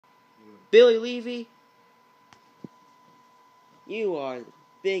Billy Levy, you are the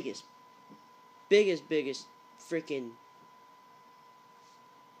biggest freaking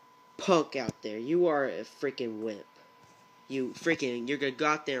punk out there. You are a freaking wimp. You're gonna go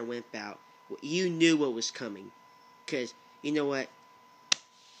out there and wimp out. You knew what was coming. Because, you know what?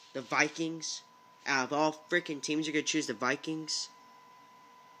 The Vikings, out of all freaking teams, you're gonna choose the Vikings.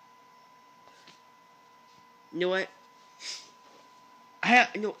 You know what? I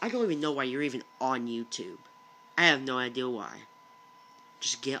don't even know why you're even on YouTube. I have no idea why.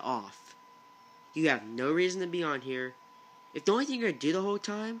 Just get off. You have no reason to be on here. If the only thing you're gonna do the whole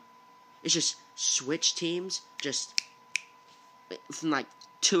time is just switch teams, just from like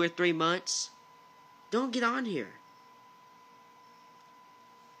 2 or 3 months, don't get on here.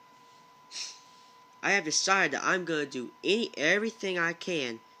 I have decided that I'm gonna do everything I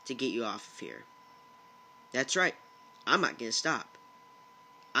can to get you off of here. That's right. I'm not gonna stop.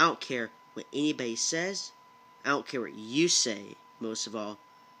 I don't care what anybody says. I don't care what you say. Most of all,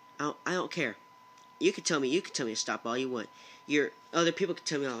 I don't care. You can tell me to stop all you want. Other people can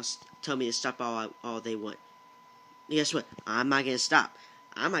tell me to stop all they want. And guess what? I'm not gonna stop.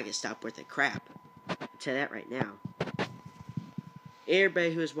 I'm not gonna stop worth a crap. I'll tell you that right now.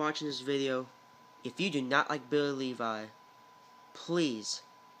 Everybody who is watching this video, if you do not like Billy Levi, please,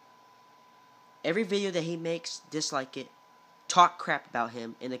 every video that he makes, dislike it. Talk crap about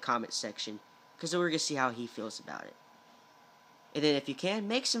him in the comment section, because we're going to see how he feels about it. And then if you can,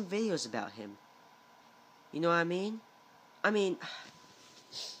 make some videos about him. You know what I mean?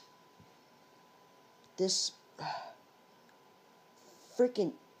 This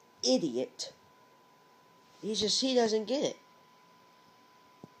freaking idiot, he doesn't get it.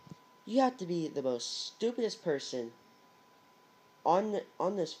 You have to be the most stupidest person on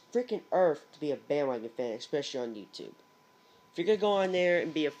this freaking earth to be a bandwagon fan, especially on YouTube. If you're going to go on there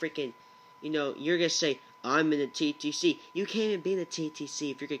and be a freaking, you're going to say, I'm in the TTC. You can't even be in the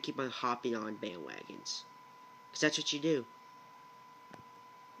TTC if you're going to keep on hopping on bandwagons. Because that's what you do.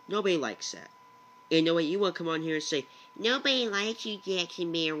 Nobody likes that. And you know what? You want to come on here and say, nobody likes you,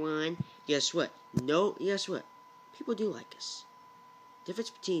 Jackson Bear 1. Guess what? Guess what? People do like us. Difference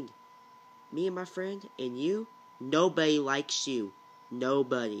between me and my friend and you, nobody likes you.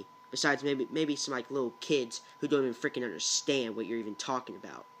 Nobody. Besides maybe some like little kids who don't even freaking understand what you're even talking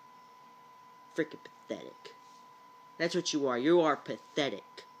about. Freaking pathetic. That's what you are. You are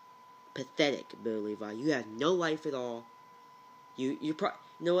pathetic. Pathetic, Billy Levi. You have no life at all. You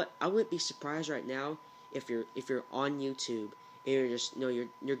know what? I wouldn't be surprised right now if you're on YouTube and you're just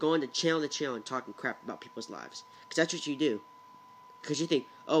you're going to channel and talking crap about people's lives. Because that's what you do. Because you think,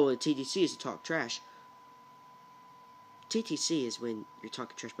 oh, well, the TTC is to talk trash. TTC is when you're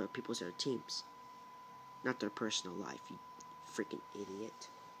talking trash about people's other teams, not their personal life, you freaking idiot.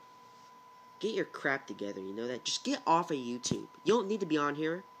 Get your crap together, you know that? Just get off of YouTube. You don't need to be on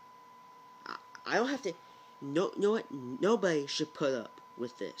here. I don't have to. No, you know what? Nobody should put up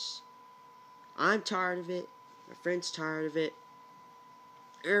with this. I'm tired of it. My friend's tired of it.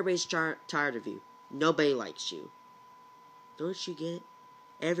 Everybody's tired of you. Nobody likes you. Don't you get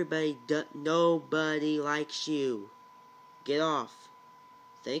it? Nobody likes you. Get off.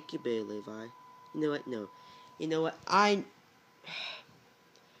 Thank you, Billy Levi. You know what? No. You know what? I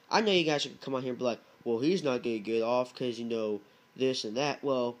know you guys should come on here and be like, well, he's not going to get off because, this and that.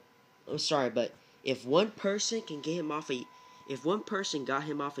 Well, I'm sorry, but if one person can get him off if one person got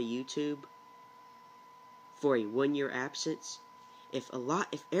him off of YouTube for a 1-year absence, if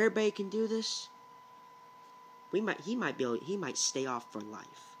everybody can do this, he might stay off for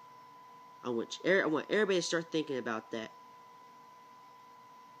life. I want everybody to start thinking about that.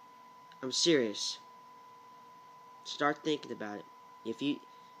 I'm serious. Start thinking about it. If you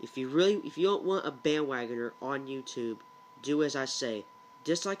don't want a bandwagoner on YouTube, do as I say.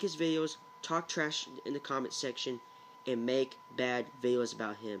 Dislike his videos, talk trash in the comment section, and make bad videos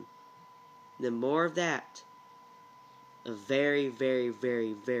about him. The more of that, a very, very,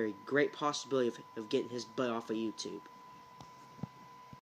 very, very great possibility of getting his butt off of YouTube.